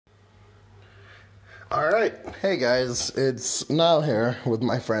Alright, hey guys, it's Niall here with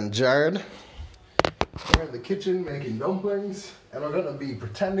my friend Jared. We're in the kitchen making dumplings, and we're gonna be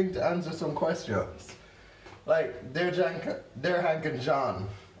pretending to answer some questions. Like, Dear Hank and John,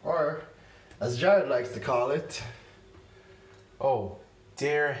 or as Jared likes to call it. Oh,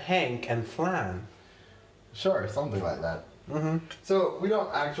 Dear Hank and Flan. Sure, something like that. So, we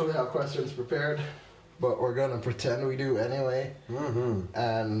don't actually have questions prepared, but we're gonna pretend we do anyway.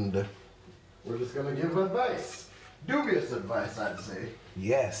 And we're just gonna give advice. Dubious advice, I'd say.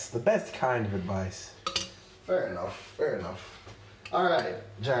 Yes, the best kind of advice. Fair enough. Alright,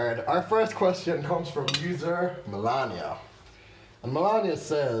 Jared, our first question comes from user Melania. And Melania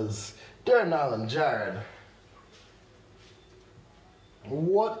says, Dear Niall and Jared,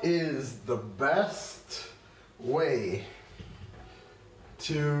 what is the best way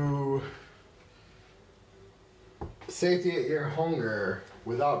to satiate your hunger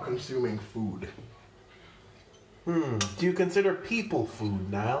without consuming food? Do you consider people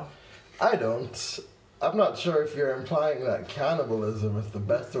food, Niall? I don't. I'm not sure if you're implying that cannibalism is the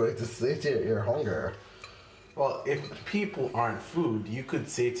best way to satiate your hunger. Well, if people aren't food, you could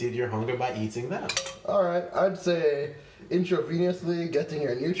satiate your hunger by eating them. Alright, I'd say intravenously getting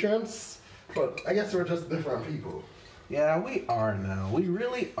your nutrients, but I guess we're just different people. Yeah, we are now. We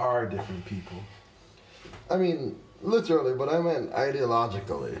really are different people. I mean, literally, but I meant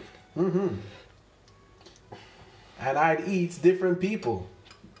ideologically. And I'd eat different people.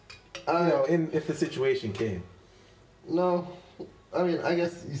 If the situation came. No, I mean, I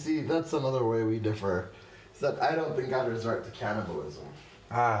guess, you see, that's another way we differ. Is that I don't think I'd resort to cannibalism.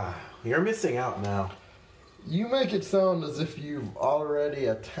 You're missing out now. You make it sound as if you've already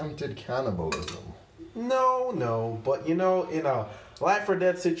attempted cannibalism. No, but in a life or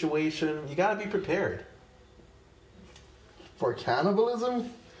death situation, you gotta be prepared. For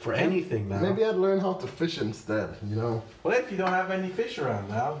cannibalism? For anything now. Maybe I'd learn how to fish instead, What if you don't have any fish around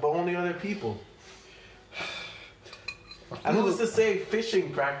now, but only other people? And who's to say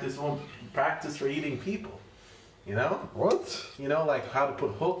fishing practice won't practice for eating people? What? Like how to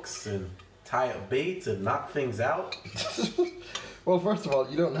put hooks and tie up baits and knock things out. Well, first of all,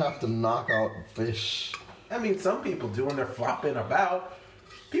 you don't have to knock out fish. I mean, some people do when they're flopping about.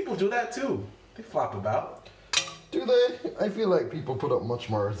 People do that too. They flop about. Do they? I feel like people put up much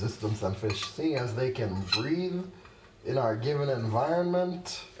more resistance than fish, seeing as they can breathe in our given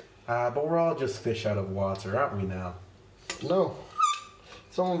environment. But we're all just fish out of water, aren't we now? No.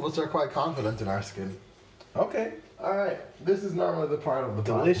 Some of us are quite confident in our skin. Okay. Alright, this is normally the part of the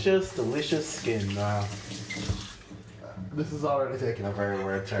Delicious skin. This is already taking a very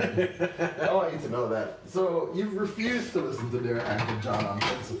weird turn. I want you to know that. So, you've refused to listen to Dear Hank and John on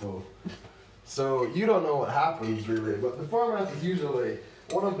principle. So, you don't know what happens, really. But the format is usually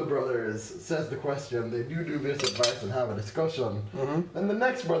one of the brothers says the question, they do dubious advice and have a discussion. Then the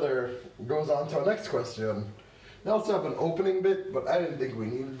next brother goes on to our next question. They also have an opening bit, but I didn't think we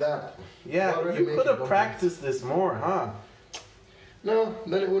needed that. Yeah, you could have practiced this more, huh? No,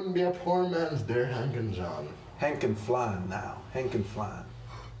 then it wouldn't be a poor man's Dear Hank and John. Hank and Flan now. Hank and Flan.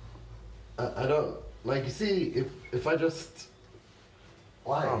 I don't, like, you see, if I just...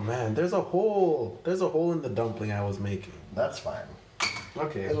 Why? Oh man, there's a hole in the dumpling I was making. That's fine.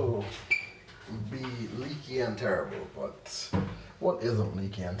 Okay. It'll be leaky and terrible, but what isn't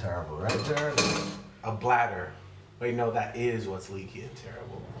leaky and terrible, right, Jared? A bladder. Wait, no, that is what's leaky and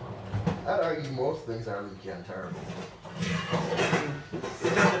terrible. I'd argue most things are leaky and terrible.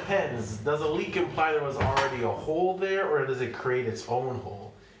 It just depends. Does a leak imply there was already a hole there, or does it create its own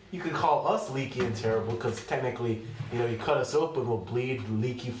hole? You could call us leaky and terrible because technically, you cut us open, we'll bleed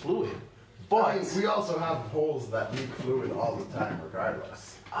leaky fluid. But I mean, we also have holes that leak fluid all the time,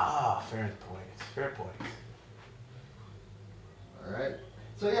 regardless. Fair point. All right.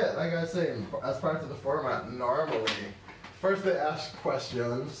 So yeah, like I was saying, as part of the format, normally, first they ask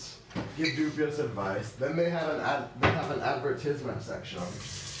questions, give dubious advice, then they have an advertisement section.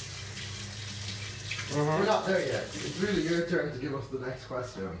 We're not there yet. It's really your turn to give us the next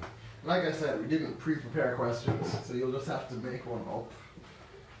question. Like I said, we didn't pre-prepare questions, so you'll just have to make one up.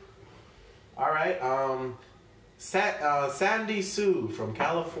 All right. Sandy Sue from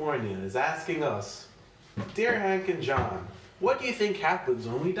California is asking us, Dear Hank and John, what do you think happens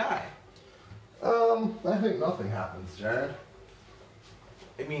when we die? I think nothing happens, Jared.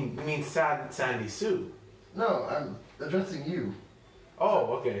 You mean Sandy Sue? No, I'm addressing you.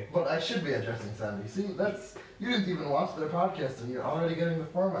 Oh, okay. But I should be addressing Sandy. See, you didn't even watch their podcast and you're already getting the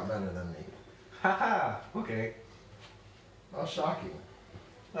format better than me. Haha, okay. How shocking.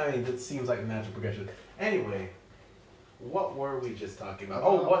 I mean, that seems like a natural progression. Anyway, What were we just talking about?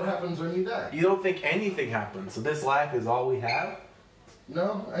 Oh, what happens when you die? You don't think anything happens, so this life is all we have?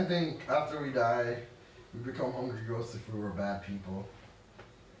 No, I think after we die, we become hungry ghosts if we were bad people.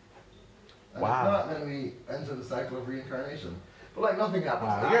 And Wow. if not, then we enter the cycle of reincarnation. But like nothing happens.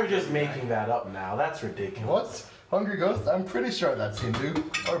 Wow, after you're just we die. making that up now. That's ridiculous. What? Hungry ghosts? I'm pretty sure that's Hindu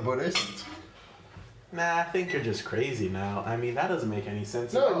or Buddhist. Nah, I think you're just crazy now. I mean, that doesn't make any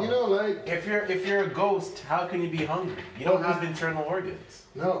sense at No, all. you know, like If you're a ghost, how can you be hungry? You don't have internal organs.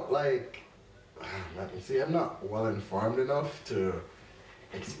 no, like. Let me see. I'm not well informed enough to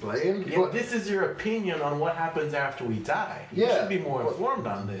explain. Yeah, but this is your opinion on what happens after we die. You Yeah, should be more but informed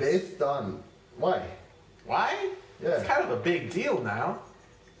on this. based on why? Why? Yeah. It's kind of a big deal now.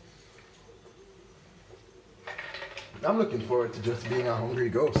 I'm looking forward to just being a hungry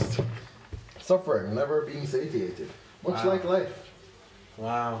ghost, suffering, never being satiated, much Wow. like life.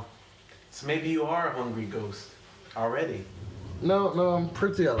 Wow. So maybe you are a hungry ghost already. No, I'm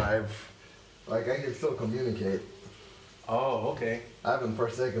pretty alive. Like I can still communicate. Oh, okay. I haven't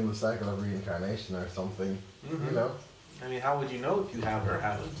forsaken the cycle of reincarnation or something. Mhm. You know? I mean, how would you know if you have or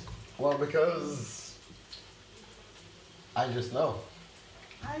haven't? Well, because I just know.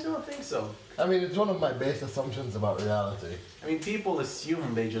 I don't think so. I mean, it's one of my base assumptions about reality. I mean, people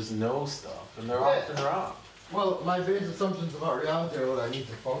assume they just know stuff, and they're Yeah. often wrong. Well, my base assumptions about reality are what I need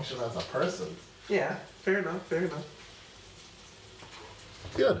to function as a person. Yeah, fair enough, fair enough.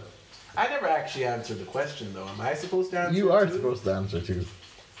 Good. I never actually answered the question, though. Am I supposed to answer You it are too? supposed to answer too.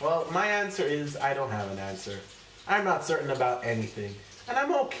 Well, my answer is I don't have an answer. I'm not certain about anything, and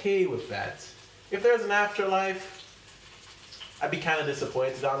I'm okay with that. If there's an afterlife, I'd be kind of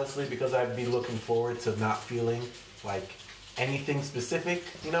disappointed, honestly, because I'd be looking forward to not feeling like anything specific,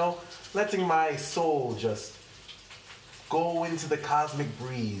 you know? Letting my soul just go into the cosmic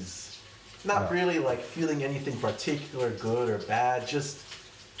breeze. Not Yeah. really like feeling anything particular, good or bad, just,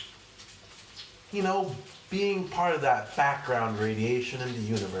 you know, being part of that background radiation in the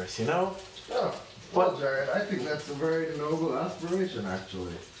universe, you know? Oh, well, Jared, I think that's a very noble aspiration,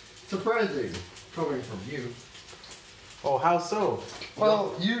 actually. Surprising, coming from you. Oh, how so?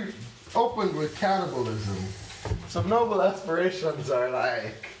 Well, you opened with cannibalism. Some noble aspirations are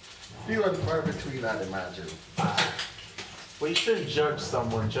like few and far between, I'd imagine. Well, you shouldn't judge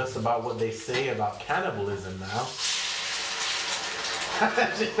someone just about what they say about cannibalism now.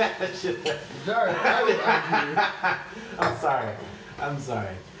 Jared, I would argue. I'm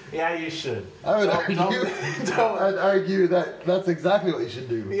sorry. Yeah, you should. I would Don't- don't- I'd argue that that's exactly what you should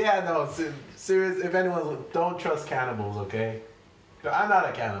do. Yeah, no, serious. If anyone, don't trust cannibals, okay? I'm not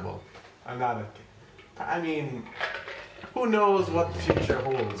a cannibal. I mean, who knows what the future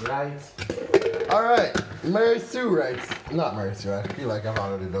holds, right? All right, Mary Sue writes. Not Mary Sue. I feel like I've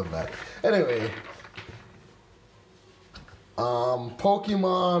already done that. Anyway,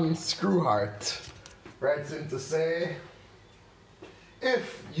 Pokemon Screwheart writes in to say,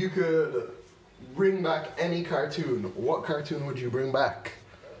 if you could bring back any cartoon, what cartoon would you bring back?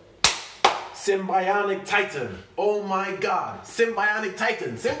 Symbionic Titan. Oh my God. Symbionic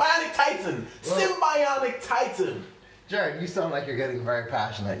Titan. Symbionic Titan. Well- Symbionic Titan. Jared, you sound like you're getting very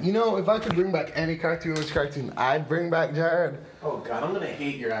passionate. You know, if I could bring back any cartoon, which cartoon I'd bring back, Jared? Oh God, I'm gonna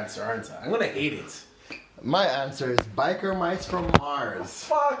hate your answer, aren't I? I'm gonna hate it. My answer is Biker Mice from Mars.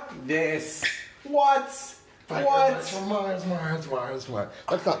 Fuck this. What? Biker What? Mice from Mars.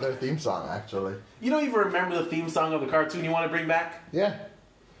 That's not their theme song, actually. You don't even remember the theme song of the cartoon you want to bring back? Yeah.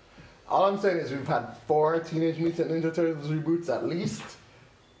 All I'm saying is we've had 4 Teenage Mutant Ninja Turtles reboots at least,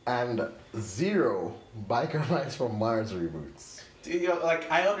 and 0 Biker Mice from Mars reboots. You know,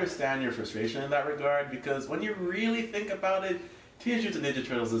 like, I understand your frustration in that regard, because when you really think about it, Teenage Mutant Ninja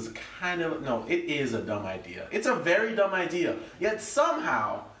Turtles is kind of, no, it is a dumb idea. It's a very dumb idea. Yet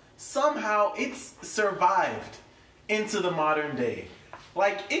somehow it's survived into the modern day.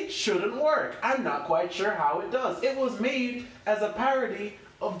 Like, it shouldn't work. I'm not quite sure how it does. It was made as a parody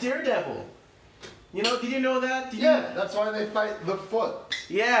of Daredevil. You know, did you know that? Yeah, that's why they fight the Foot.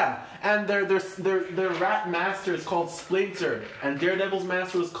 Yeah, and their rat master is called Splinter, and Daredevil's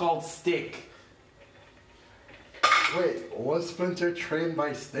master was called Stick. Wait, was Splinter trained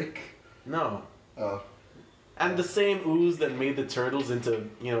by Stick? No. Oh. And the same ooze that made the turtles into,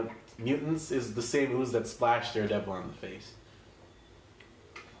 you know, mutants is the same ooze that splashed Daredevil on the face.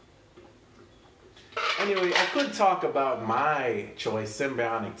 Anyway, I could talk about my choice,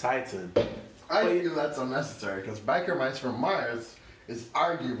 Symbionic Titan. I feel that's unnecessary because Biker Mice from Mars is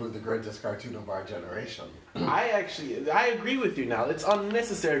arguably the greatest cartoon of our generation. I agree with you now. It's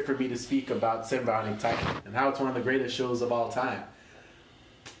unnecessary for me to speak about Symbionic Titan and how it's one of the greatest shows of all time.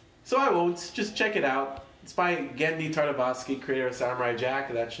 So I won't. Just check it out. It's by Gendy Tartakovsky, creator of Samurai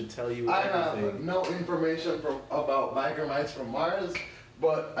Jack. That should tell you I everything. have no information about biker mice from Mars,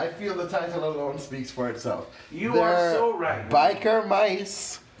 but I feel the title alone speaks for itself. You are They're so right. Biker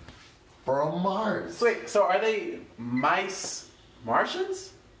mice from Mars. Wait, so are they mice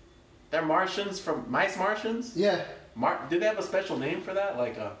Martians? They're Martians from mice Martians? Yeah. Do they have a special name for that?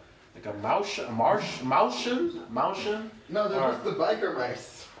 Like a Martian? No, they're Or- just the biker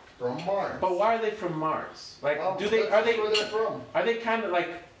mice from Mars. But why are they from Mars? Like, Well, are they that's where they're from? are they kind of like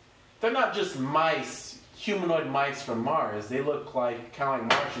they're not just mice, humanoid mice from Mars. They look like kind of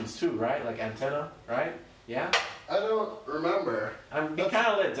like Martians too, right? Like antenna, right? Yeah. I don't remember. I'm being kind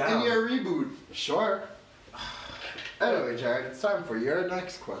of let down. In your reboot, sure. Anyway, Jared, it's time for your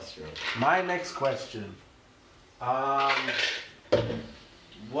next question. My next question.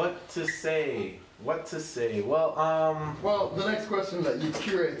 What to say? What to say? Well, Well, the next question that you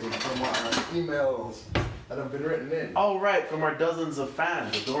curated from our emails that have been written in. all right, from our dozens of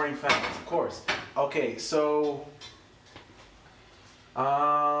fans, adoring fans, of course. Okay, so,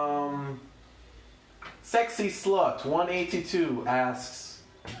 Sexy Slut 182 asks,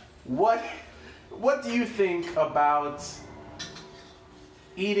 what do you think about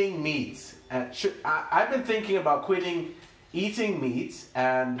eating meat? And I've been thinking about quitting eating meat,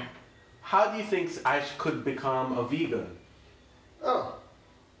 and how do you think I could become a vegan? Oh,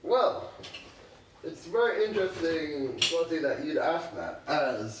 well, it's very interesting, Slutty, that you'd ask that,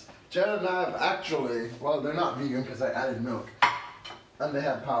 as Jared and I have actually, well, they're not vegan because I added milk, and they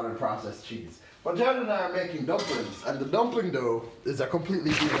have powdered processed cheese. But Jared and I are making dumplings, and the dumpling dough is a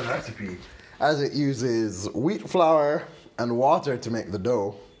completely vegan recipe, as it uses wheat flour and water to make the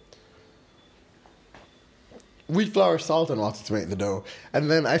dough. Wheat flour, salt, and water to make the dough. And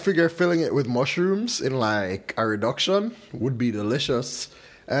then I figure filling it with mushrooms in like a reduction would be delicious.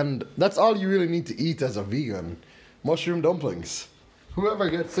 And that's all you really need to eat as a vegan. Mushroom dumplings. Whoever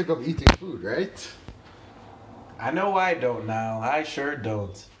gets sick of eating food, right? I know I don't now. I sure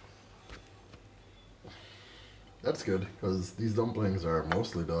don't. That's good, because these dumplings are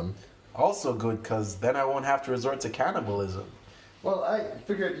mostly done. Also good, because then I won't have to resort to cannibalism. Well, I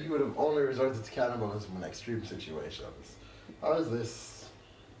figured you would have only resorted to cannibalism in extreme situations. How is this?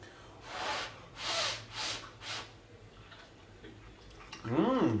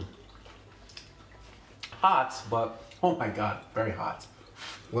 Mmm. Hot, but oh my god, very hot.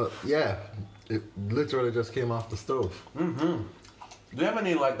 Well, yeah. It literally just came off the stove. Mm-hmm. Do you have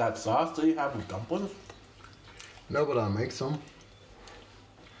any like that sauce that you have with dumplings? No, but I'll make some.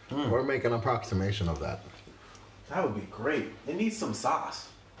 Or make an approximation of that. That would be great. It needs some sauce.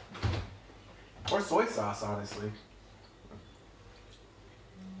 Or soy sauce, honestly.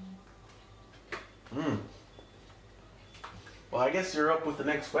 Mmm. Well, I guess you're up with the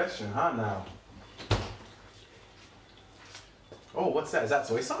next question, huh, now? Oh, what's that? Is that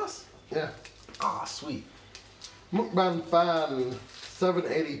soy sauce? Yeah. Ah, sweet. Mukbang Fan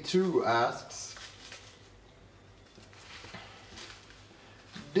 782 asks,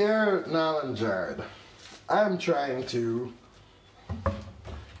 Dear Nal and Jared, I am trying to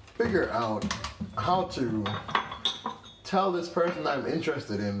figure out how to tell this person I'm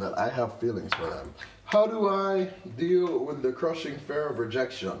interested in that I have feelings for them. How do I deal with the crushing fear of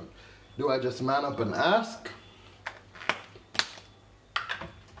rejection? Do I just man up and ask?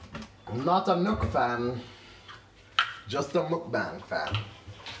 I'm not a Nook fan, just a mukbang fan.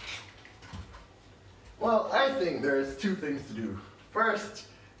 Well, I think there's two things to do. First,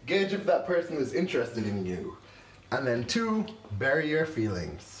 gauge if that person is interested in you. And then two, bury your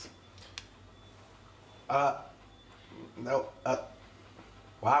feelings. No,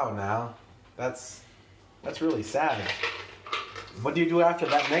 wow, now. That's really sad. What do you do after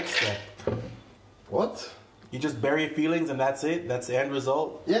that next step? What? You just bury your feelings and that's it? That's the end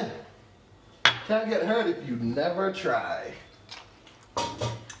result? Yeah. Can't get hurt if you never try.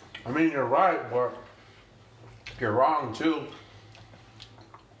 I mean, you're right, but you're wrong too.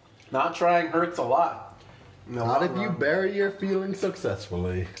 Not trying hurts a lot. in the Not long if you run. bury your feelings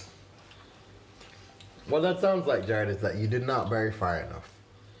successfully. What that sounds like, Jared, is that you did not bury far enough.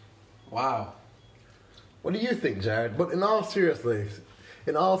 Wow. What do you think, Jared? But in all seriousness,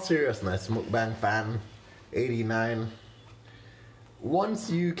 Mukbang Fan 89, once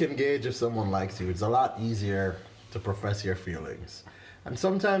you can gauge if someone likes you, it's a lot easier to profess your feelings. And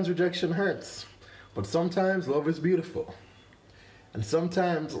sometimes rejection hurts, but sometimes love is beautiful. And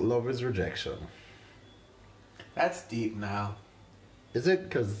sometimes love is rejection. That's deep now. Is it?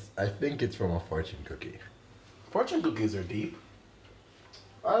 Because I think it's from a fortune cookie. Fortune cookies are deep.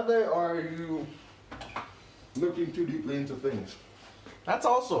 Are they, or are you looking too deeply into things? That's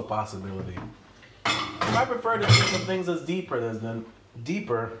also a possibility. I prefer to think of things as deeper than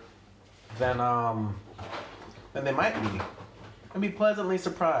they might be, and be pleasantly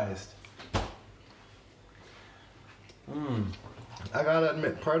surprised. I gotta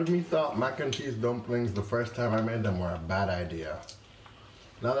admit, part of me thought mac and cheese dumplings the first time I made them were a bad idea.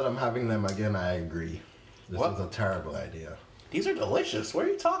 Now that I'm having them again, I agree. This What? is a terrible idea. These are delicious. What are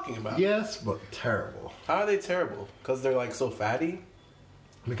you talking about? Yes, but terrible. How are they terrible? Because they're like so fatty?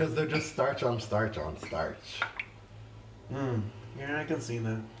 Because they're just starch on starch on starch. Yeah, I can see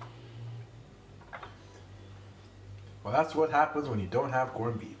that. Well, that's what happens when you don't have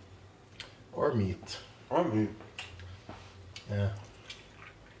corned beef. Or meat. Or meat. Yeah.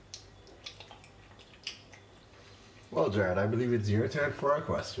 Well, Jared, I believe it's your turn for a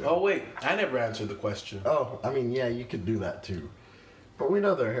question. Oh, wait. I never answered the question. Oh, I mean, yeah, you could do that too. But we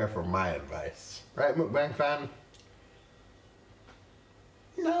know they're here for my advice. Right, mukbang fan?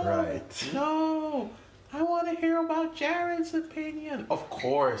 No. Right. No. I want to hear about Jared's opinion. Of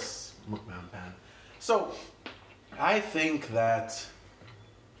course, mukbang fan. So, I think that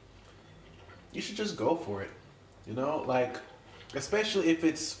you should just go for it. You know, like, especially if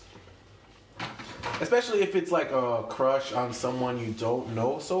it's like a crush on someone you don't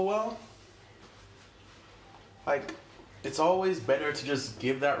know so well. Like, it's always better to just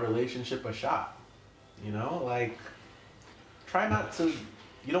give that relationship a shot. You know, like, try not to.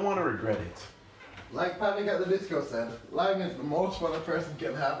 You don't want to regret it. Like Panic at the Disco said, lying is the most fun a person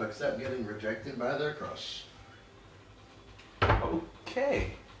can have except getting rejected by their crush.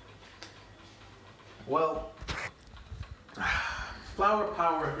 Okay. Well, Flower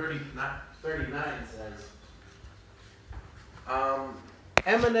Power 39 says,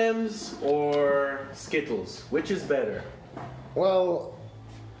 M&M's or Skittles, which is better? Well,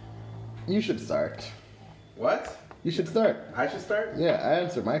 you should start. What? You should start. I should start? Yeah, I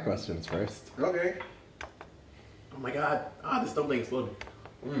answer my questions first. Okay. Oh my god. Ah, this dumpling exploded.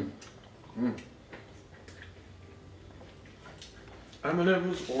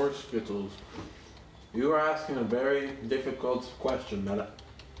 M&M's or Skittles? You are asking a very difficult question that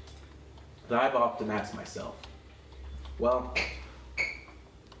I've often asked myself. Well,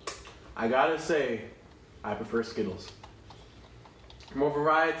 I gotta say, I prefer Skittles. More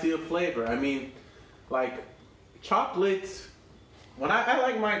variety of flavor. I mean, like, chocolate, when I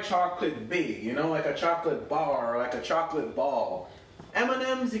like my chocolate big, you know, like a chocolate bar or like a chocolate ball.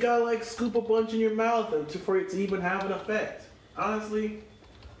 M&M's, you gotta like scoop a bunch in your mouth for it to even have an effect. Honestly,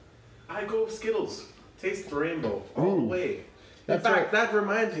 I go with Skittles. Taste the rainbow all the way. In That's fact, right. that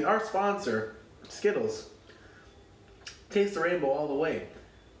reminds me, our sponsor, Skittles. Taste the rainbow all the way.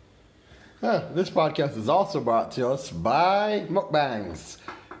 This podcast is also brought to us by Mukbangs.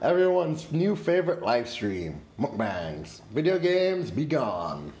 Everyone's new favorite live stream. Mukbangs. Video games, be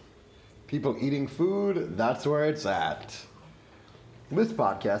gone. People eating food, that's where it's at. This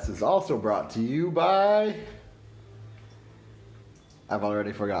podcast is also brought to you by... I've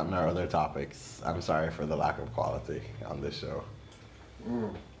already forgotten our other topics. I'm sorry for the lack of quality on this show.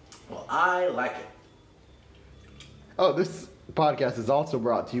 Well, I like it. Oh, this podcast is also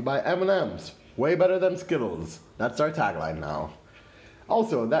brought to you by M&M's. Way better than Skittles. That's our tagline now.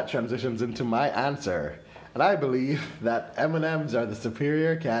 Also, that transitions into my answer. And I believe that M&M's are the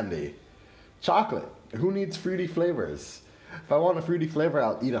superior candy. Chocolate. Who needs fruity flavors? If I want a fruity flavor,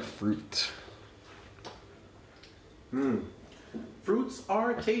 I'll eat a fruit. Fruits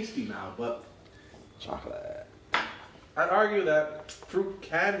are tasty now, but Chocolate. I'd argue that fruit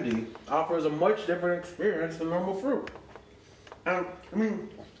candy offers a much different experience than normal fruit. I mean,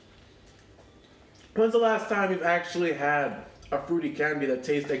 when's the last time you've actually had a fruity candy that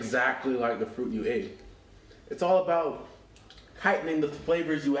tastes exactly like the fruit you ate? It's all about heightening the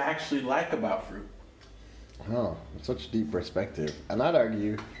flavors you actually like about fruit. Oh, such deep perspective. And I'd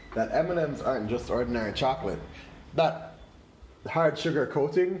argue that M&M's aren't just ordinary chocolate. That hard sugar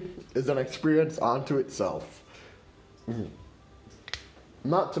coating is an experience unto itself.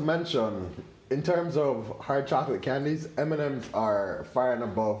 Not to mention, in terms of hard chocolate candies, M&M's are far and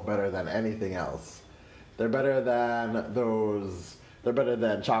above better than anything else. They're better than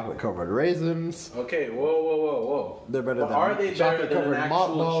chocolate covered raisins. Okay, whoa. They're better than are they better chocolate than an covered actual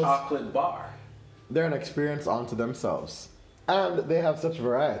maltballs. chocolate bar? They're an experience unto themselves. And they have such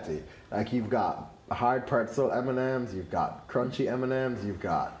variety. Like, you've got hard pretzel M&M's, you've got crunchy M&M's, you've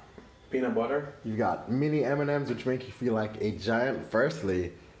got Peanut butter? mini M&M's, which make you feel like a giant,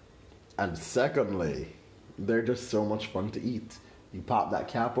 firstly. And secondly, they're just so much fun to eat. You pop that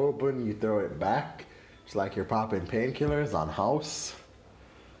cap open, you throw it back. It's like you're popping painkillers on house.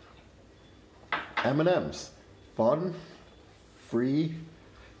 M&M's. Fun, free,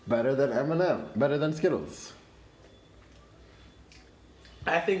 better than M&M, better than Skittles.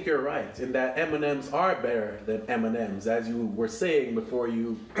 I think you're right in that M&Ms are better than M&Ms, as you were saying before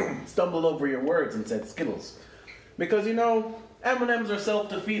you stumbled over your words and said Skittles. Because, you know, M&Ms are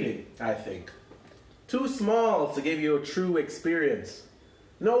self-defeating, I think. Too small to give you a true experience.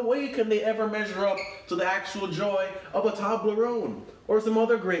 No way can they ever measure up to the actual joy of a Toblerone or some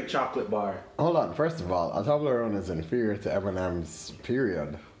other great chocolate bar. Hold on, first of all, a Toblerone is inferior to M&M's,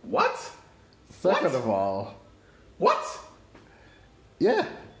 period. What? Second What? of all, What? yeah.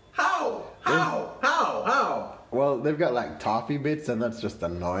 How? How? Well, they've got like toffee bits, and that's just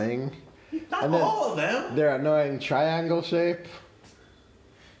annoying. Not And then all of them. Their annoying triangle shape.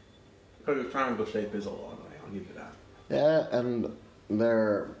 Because the triangle shape is a little annoying, I'll give you that. Yeah, and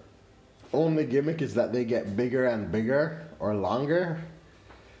their only gimmick is that they get bigger and bigger or longer.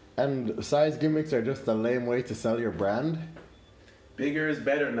 And size gimmicks are just a lame way to sell your brand. Bigger is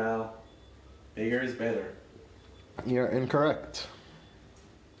better now. Bigger is better. You're incorrect.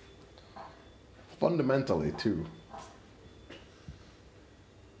 Fundamentally, too.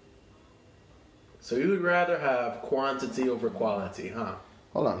 So you would rather have quantity over quality, huh?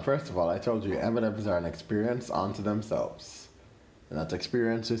 Hold on, first of all, I told you M&M's are an experience unto themselves. And that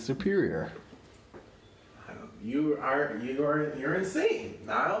experience is superior. You're insane,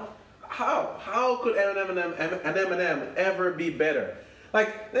 Niall. How could an M&M ever be better?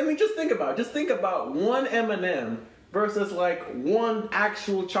 Like, let me just think about it. Just think about one M&M versus like one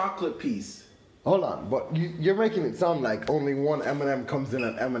actual chocolate piece. Hold on, but you're making it sound like only one M&M comes in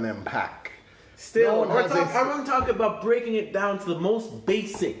an M&M pack. Still, No one has this- I'm talking about breaking it down to the most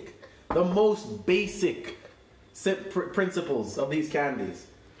basic principles of these candies.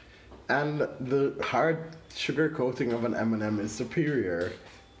 And the hard sugar coating of an M&M is superior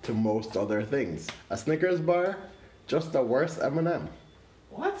to most other things. A Snickers bar, just a worse M&M.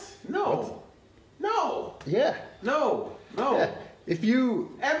 What? No. What? No. Yeah. No. No. Yeah. If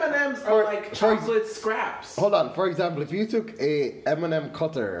you M&Ms are For- like for- chocolate scraps. hold on, for example, if you took a M&M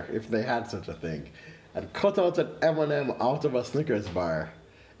cutter, if they had such a thing, and cut out an M&M out of a Snickers bar,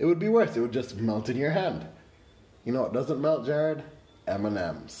 it would be worse. It would just melt in your hand. You know what doesn't melt, Jared?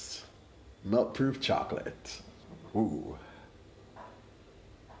 M&Ms. Melt-proof chocolate. Ooh.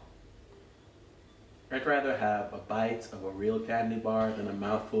 I'd rather have a bite of a real candy bar than a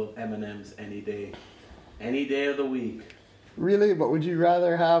mouthful of M&Ms any day. Any day of the week. Really? But would you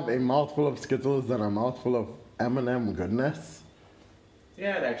rather have a mouthful of Skittles than a mouthful of M&M goodness?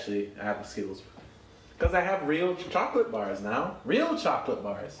 Yeah, I'd actually have Skittles. Because I have real chocolate bars now. Real chocolate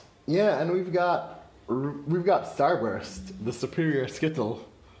bars. Yeah, and we've got Starburst, the superior Skittle.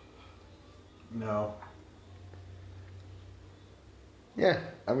 No. Yeah,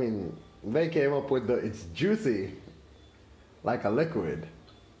 I mean, they came up with it's juicy, like a liquid,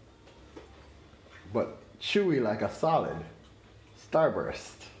 but chewy like a solid.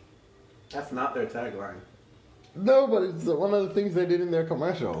 Starburst. That's not their tagline. No, but it's one of the things they did in their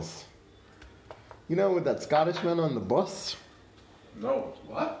commercials. You know, with that Scottish man on the bus? No.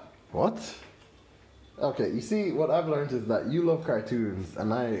 What? What? Okay, you see, what I've learned is that you love cartoons,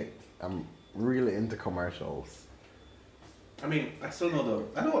 and I am really into commercials. I mean, I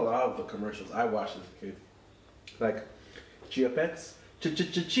know a lot of the commercials I watched as a kid. Like, Chia Pets.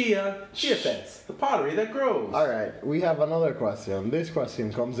 Chia Pets. The pottery that grows. Alright, we have another question. This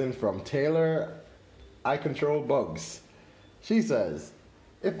question comes in from Taylor I Control Bugs. She says,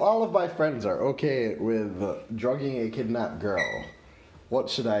 if all of my friends are okay with drugging a kidnapped girl, what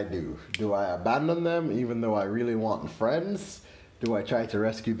should I do? Do I abandon them even though I really want friends? Do I try to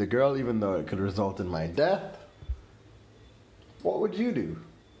rescue the girl even though it could result in my death? What would you do?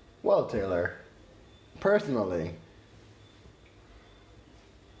 Well, Taylor, personally,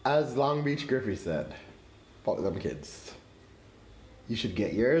 as Long Beach Griffey said, fuck them kids. You should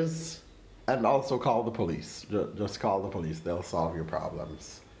get yours and also call the police. Just call the police. They'll solve your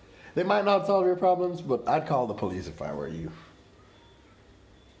problems. They might not solve your problems, but I'd call the police if I were you.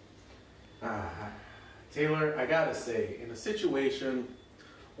 Taylor, I gotta say, in a situation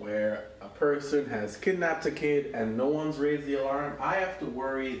where a person has kidnapped a kid and no one's raised the alarm, I have to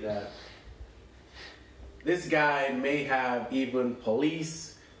worry that this guy may have even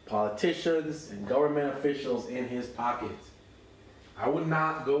police, politicians, and government officials in his pocket. I would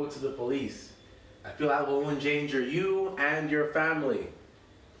not go to the police. I feel that will endanger you and your family.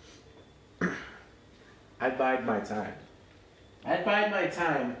 I'd bide my time. I'd bide my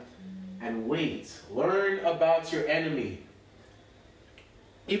time and wait. Learn about your enemy.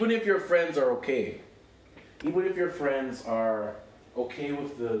 Even if your friends are okay. Even if your friends are okay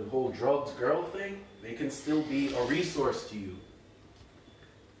with the whole drugs girl thing, they can still be a resource to you.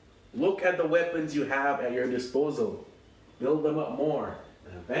 Look at the weapons you have at your disposal. Build them up more.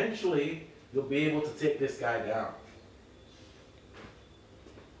 And eventually, you'll be able to take this guy down.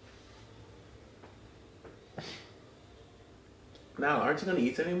 Now, aren't you going to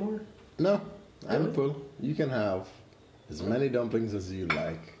eat anymore? No, I'm Really? full. You can have as many dumplings as you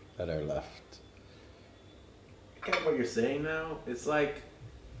like that are left. I get what you're saying now. It's like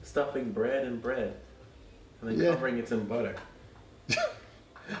stuffing bread in bread. And then Yeah. covering it in butter.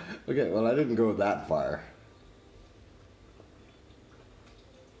 Okay, well, I didn't go that far.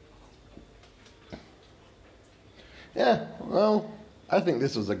 Yeah, well, I think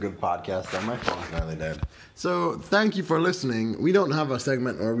this was a good podcast, and my phone's nearly dead. So, thank you for listening. We don't have a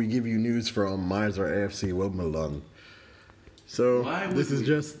segment where we give you news from Mars or AFC Wimbledon. So, Why would this is we?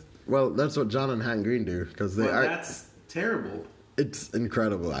 just, well, that's what John and Hank Green do, because they But are. that's terrible. It's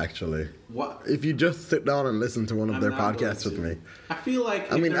incredible, actually. What? If you just sit down and listen to one of I'm their not going podcasts with to. me. I feel like.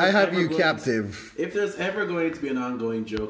 I if mean, there's I have ever you going- captive. If there's ever going to be an ongoing joke